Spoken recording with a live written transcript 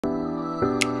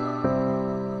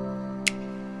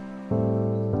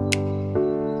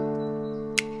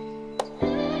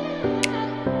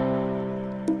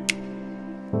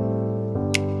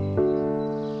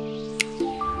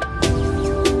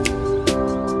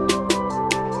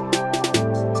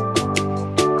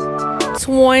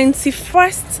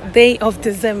21st day of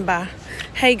December.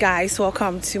 Hey guys,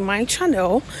 welcome to my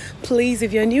channel. Please,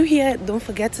 if you're new here, don't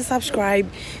forget to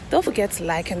subscribe, don't forget to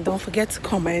like, and don't forget to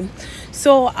comment.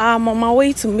 So I'm on my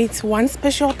way to meet one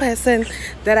special person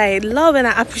that I love and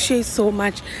I appreciate so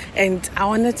much, and I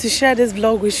wanted to share this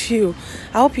vlog with you.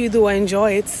 I hope you do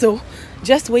enjoy it, so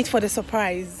just wait for the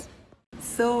surprise.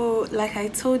 So like I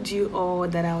told you all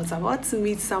that I was about to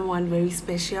meet someone very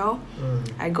special.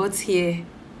 I got here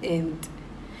and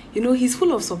you know he's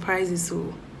full of surprises.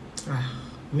 So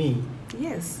me?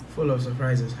 Yes. Full of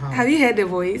surprises. How? Have you heard the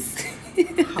voice?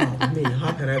 How? Me?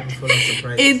 How can I be full of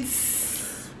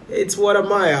surprises? It's Wode in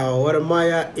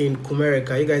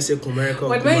Kumerica. You guys say Kumerica.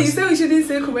 But when you say we shouldn't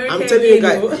say Kumerica, I'm telling you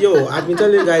guys, I've been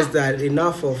telling you guys that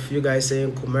enough of you guys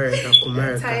saying Kumerica.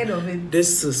 I'm tired of it.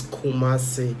 This is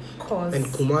Kumasi. And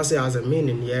Kumasi has a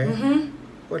meaning, yeah?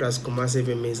 What does Kumasi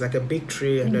even mean? It's like a big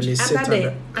tree and then it sits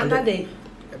under the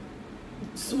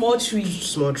small tree.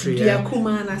 Yeah.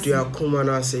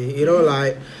 Diakumanasi. You know,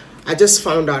 like I just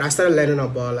found out, I started learning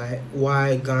about like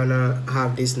why Ghana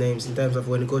have these names in terms of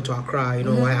when you go to Accra, you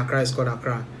know why Accra is called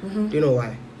Accra. Do you know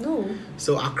why? No.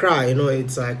 So Accra, you know,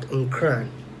 it's like Nkran.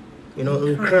 You know,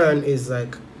 Nkran is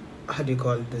like, how do you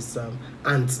call this?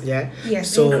 Ants, yeah? Yes,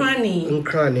 so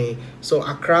Nkrani. So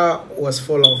Accra was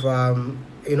full of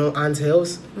you know, ant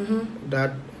hills.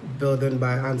 That building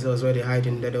by ant hills where they hide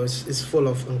in there, it's full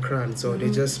of Nkran. So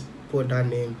they just put that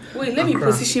name. Wait, let me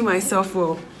position myself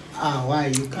well. Why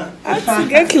you can't? I have to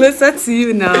get closer to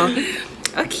you now.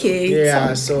 Okay.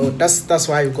 Yeah, so that's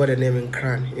why you got the name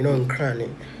Nkran. You know, Nkrani.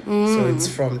 So it's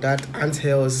from that ant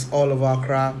hills all over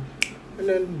Accra, and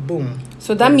then boom.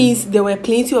 So that means there were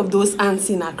plenty of those ants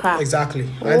in Accra. Exactly,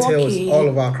 ant hills all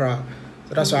over Accra.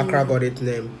 So that's why Accra got its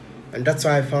name, and that's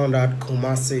why I found out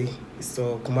Kumasi.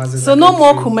 So Kumasi. So no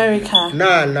more Kumerica.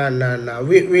 Nah.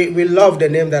 We love the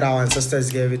name that our ancestors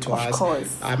gave it to us. Of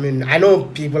course. I mean, I know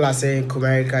people are saying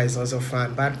Kumerica is also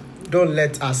fun, but don't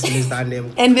let us miss that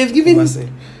name. And they've given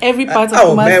Kumasi every part of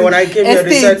Kumasi. Man, when I came here,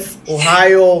 they said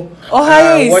Ohio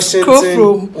is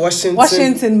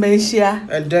Washington, Malaysia.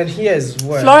 And then here's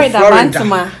where? Florida.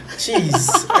 Bantama.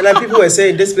 Jeez. And then people were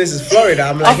saying this place is Florida.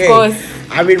 I'm like, of course.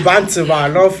 I'm in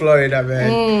Bantama, not Florida,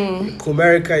 man.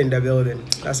 Kumerica in the building.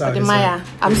 That's how it is.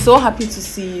 I'm so happy to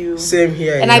see you. Same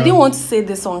here. And I didn't want to say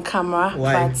this on camera,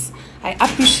 but I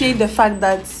appreciate the fact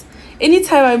that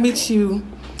anytime I meet you,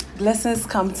 blessings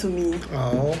come to me.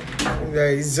 Oh,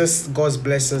 it's just God's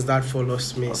blessings that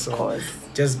follows me. Of course.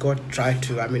 Just God try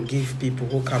to, give people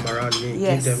who come around me,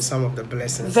 give them some of the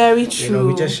blessings. Very true. You know,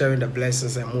 we're just sharing the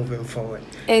blessings and moving forward.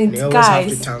 And you always guys,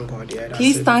 have to thank God. Yeah,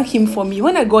 please thank Him for me.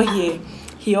 When I got here,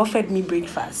 He offered me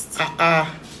breakfast.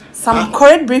 Some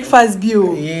correct breakfast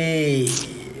bill. Yay.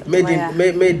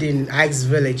 Made in Ice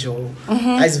Village.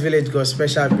 Ice Village got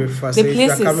special breakfast. So if you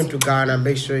are coming to Ghana,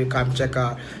 make sure you come check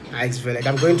out Ice Village.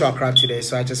 I'm going to Accra today,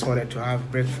 so I just wanted to have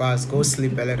breakfast, go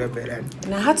sleep a little bit,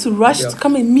 and I had to rush to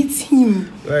come and meet him.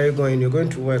 Where are you going? You're going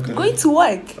to work. I'm going to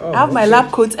work. I have my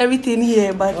lab coat, everything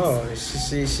here, but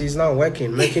she's not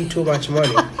working, making too much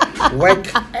money. Work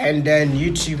and then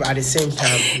YouTube at the same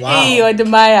time. Wow. Hey,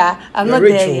 Odemaya, I'm not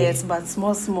there yet, but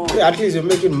small. Yeah, at least you're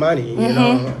making money, you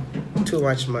know. Too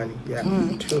much money,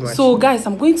 too much. So guys,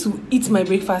 I'm going to eat my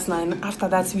breakfast now, and after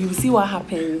that we will see what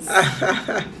happens.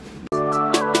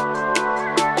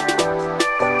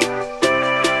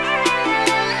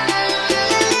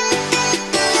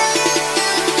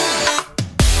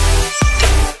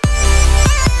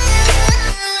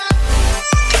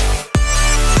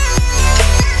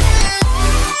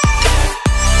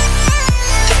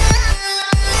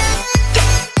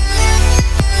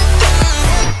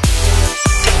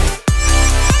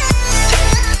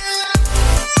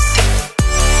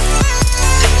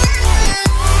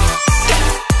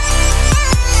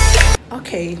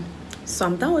 So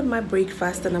I'm done with my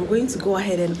breakfast, and I'm going to go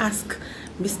ahead and ask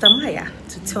Mr. Maya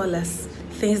to tell us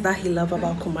things that he loves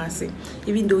about Kumasi.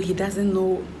 Even though he doesn't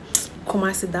know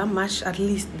Kumasi that much, at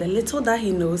least the little that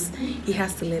he knows, he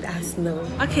has to let us know.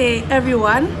 Okay,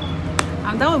 everyone,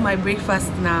 I'm done with my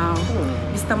breakfast now.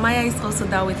 Mr. Maya is also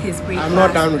done with his breakfast. I'm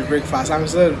not done with breakfast. I'm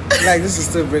still, this is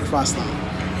still breakfast now.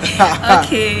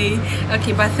 okay,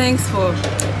 but thanks for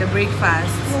the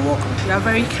breakfast. You're welcome. You are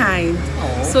very kind.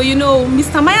 So you know,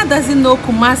 Mr. Maya doesn't know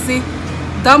Kumasi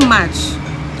that much,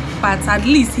 but at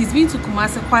least he's been to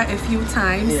Kumasi quite a few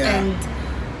times, and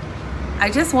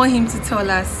I just want him to tell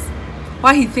us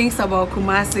what he thinks about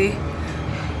Kumasi,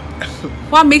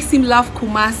 what makes him love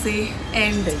Kumasi,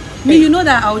 and me, you know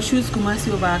that I'll choose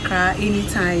Kumasi over Accra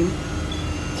anytime.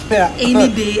 Any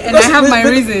day, and I have my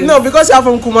reasons. No, because you're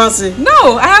from Kumasi.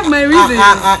 No, I have my reasons.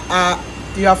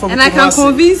 You are from and Kumasi. I can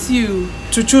convince you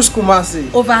to choose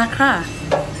Kumasi over Accra.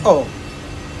 Oh,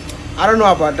 I don't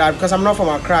know about that because I'm not from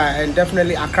Accra, and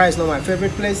definitely Accra is not my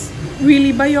favorite place.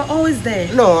 Really? But you're always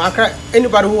there? No, Accra.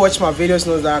 Anybody who watch my videos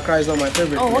knows that Accra is not my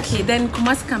favorite place. Oh, okay. Then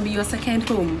Kumasi can be your second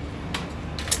home.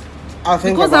 I'll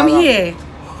think because about I'm that. here.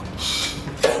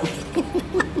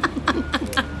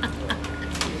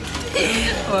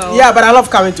 Well, yeah, but I love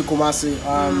coming to Kumasi.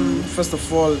 First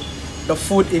of all, the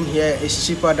food in here is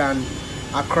cheaper than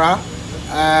Accra.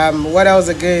 What else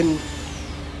again?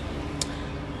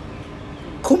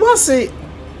 Kumasi,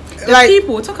 the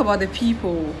people. Talk about the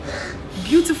people.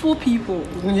 Beautiful people.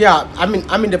 Yeah, I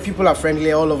mean the people are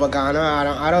friendly all over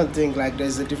Ghana. I don't think like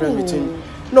there's a difference between.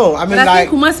 No, I mean but I like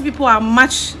think Kumasi people are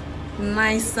much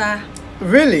nicer.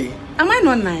 Really? Am I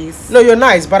not nice? No, you're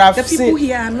nice, but I've the seen people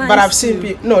here are nice. But I've seen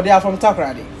people. No, they are from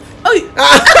Takoradi. Oh.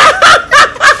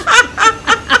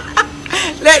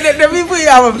 The people here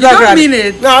are from Takoradi. You don't mean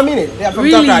it? No, I mean it. They are from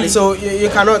really? Takoradi, so you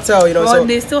cannot tell, you know. But so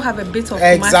they still have a bit of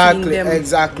exactly, Kumasi in them.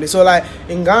 exactly. So like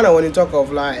in Ghana, when you talk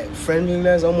of like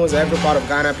friendliness, almost every part of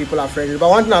Ghana people are friendly. But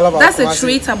one thing I love about that's Kumasi, a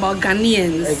trait about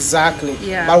Ghanaians. Exactly.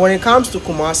 Yeah. But when it comes to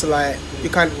Kumasi, like you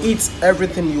can eat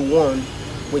everything you want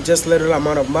with just little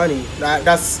amount of money.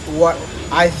 That's what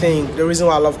I think the reason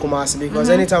why I love Kumasi, because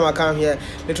anytime I come here,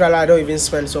 literally I don't even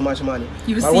spend so much money.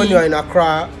 But when you're in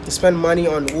Accra, you spend money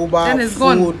on Uber,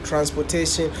 food,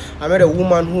 transportation. I met a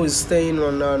woman who is staying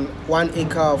on 1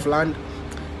 acre of land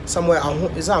somewhere.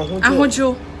 Is that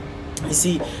Ahojo? You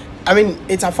see, I mean,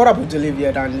 it's affordable to live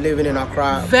here than living in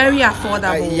Accra. Very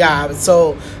affordable. Yeah,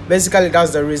 so basically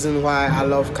that's the reason why I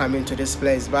love coming to this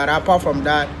place. But apart from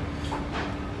that,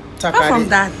 apart from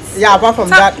that, yeah, apart from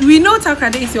that, we know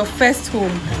Takoradi is your first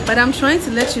home, but I'm trying to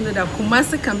let you know that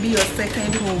Kumasi can be your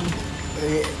second home.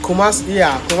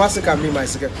 Kumasi can be my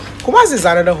second. Kumasi is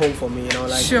another home for me, you know,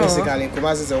 like basically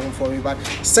Kumasi is a home for me, but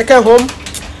second home,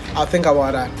 I'll think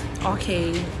about that.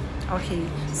 Okay.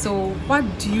 So what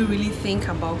do you really think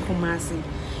about Kumasi?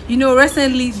 You know,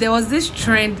 recently there was this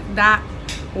trend that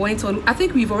went on. I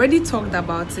think we've already talked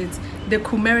about it, the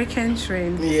Kumerican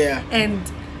trend. Yeah. And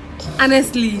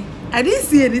honestly, I didn't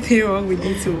see anything wrong with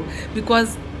it too,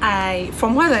 because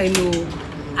from what I know,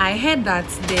 I heard that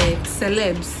the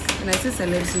celebs, and I say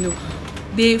celebs, you know,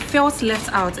 they felt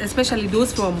left out, especially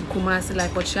those from Kumasi,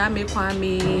 like Ochiame,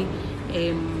 Kwame,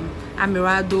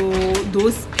 Amirado,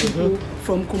 those people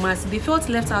from Kumasi. They felt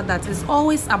left out that it's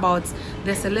always about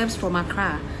the celebs from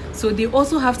Accra. So they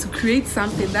also have to create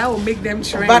something that will make them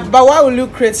trend. But why will you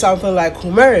create something like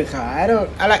Kumerica?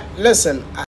 Listen,